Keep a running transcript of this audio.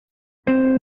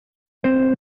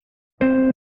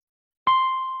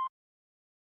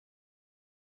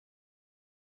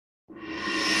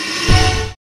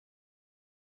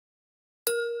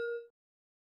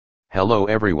Hello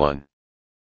everyone.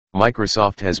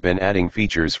 Microsoft has been adding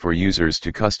features for users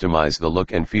to customize the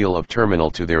look and feel of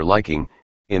terminal to their liking.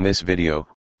 In this video,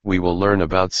 we will learn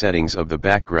about settings of the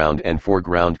background and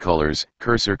foreground colors,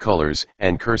 cursor colors,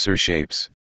 and cursor shapes.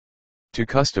 To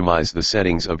customize the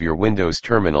settings of your Windows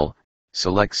terminal,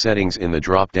 select Settings in the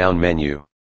drop-down menu.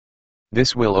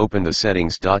 This will open the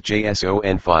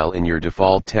settings.json file in your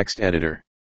default text editor.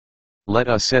 Let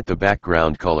us set the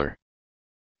background color.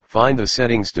 Find the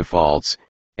settings defaults,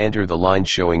 enter the line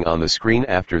showing on the screen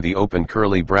after the open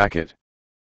curly bracket.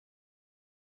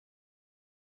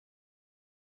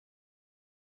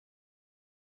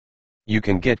 You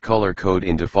can get color code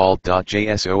in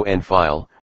default.json file.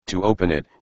 To open it,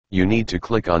 you need to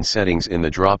click on Settings in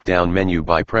the drop-down menu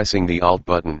by pressing the Alt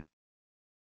button.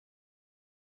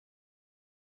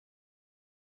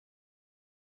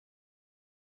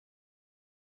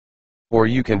 Or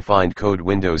you can find Code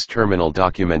Windows Terminal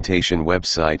documentation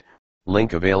website,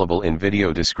 link available in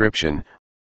video description.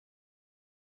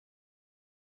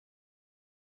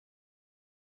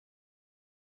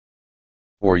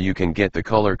 Or you can get the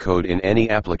color code in any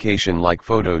application like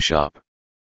Photoshop.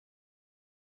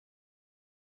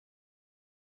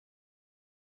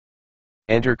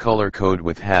 Enter color code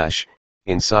with hash,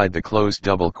 inside the closed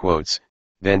double quotes,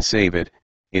 then save it.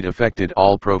 It affected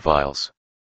all profiles.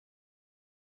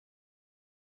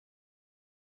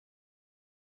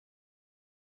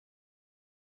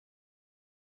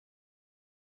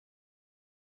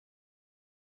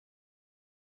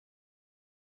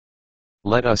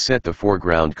 Let us set the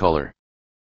foreground color.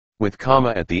 With comma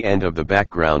at the end of the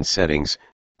background settings,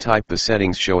 type the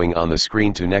settings showing on the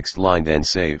screen to next line, then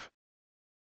save.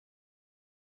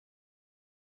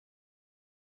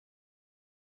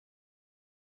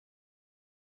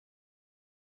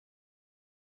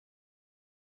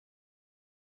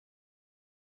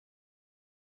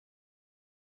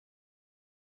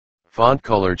 Font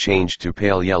color change to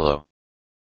pale yellow.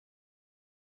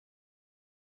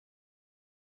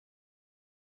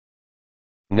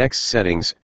 Next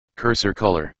settings, cursor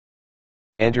color.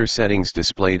 Enter settings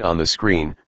displayed on the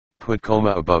screen, put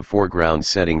comma above foreground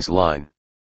settings line.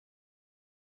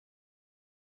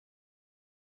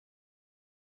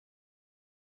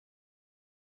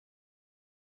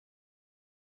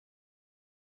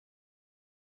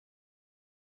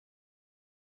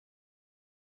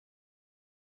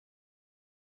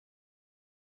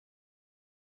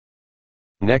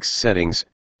 Next settings,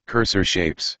 cursor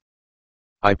shapes.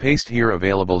 I paste here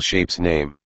available shapes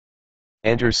name.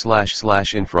 Enter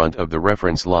 // in front of the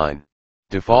reference line.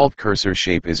 Default cursor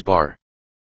shape is bar.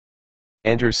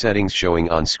 Enter settings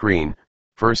showing on screen.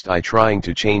 First I trying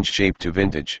to change shape to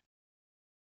vintage.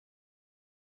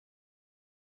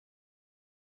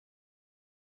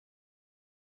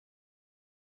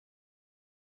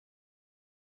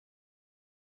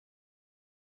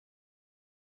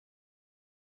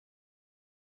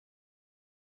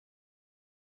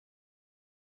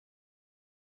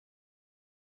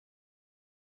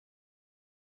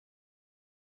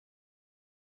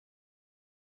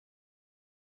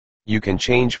 You can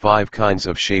change 5 kinds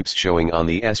of shapes showing on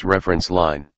the S reference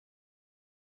line.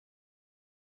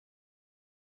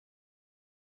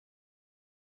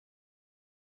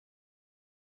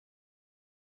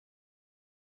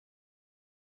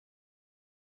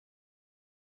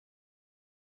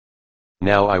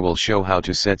 Now I will show how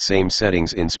to set same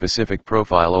settings in specific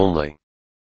profile only.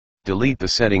 Delete the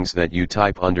settings that you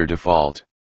type under default.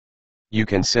 You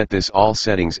can set this all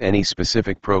settings any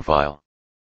specific profile.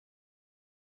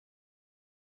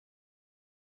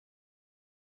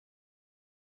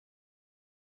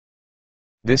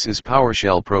 This is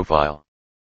PowerShell profile.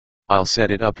 I'll set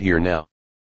it up here now.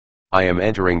 I am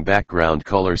entering background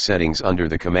color settings under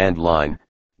the command line,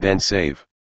 then save.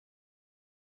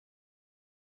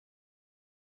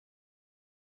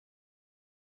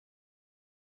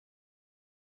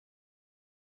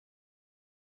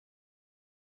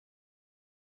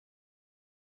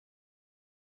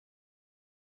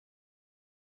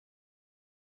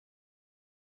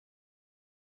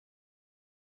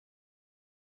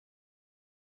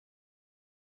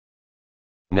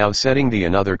 Now setting the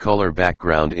another color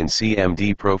background in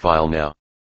CMD profile now.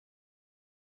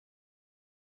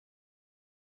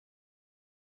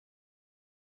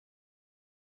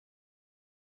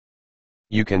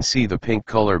 You can see the pink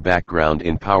color background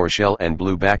in PowerShell and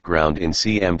blue background in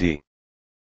CMD.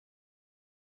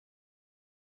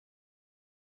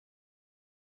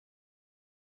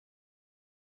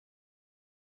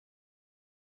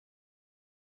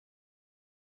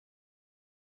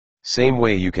 Same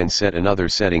way you can set another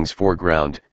settings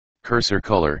foreground, cursor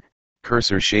color,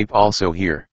 cursor shape also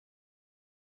here.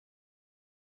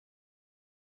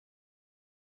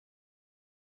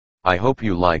 I hope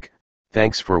you like.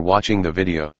 Thanks for watching the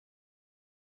video.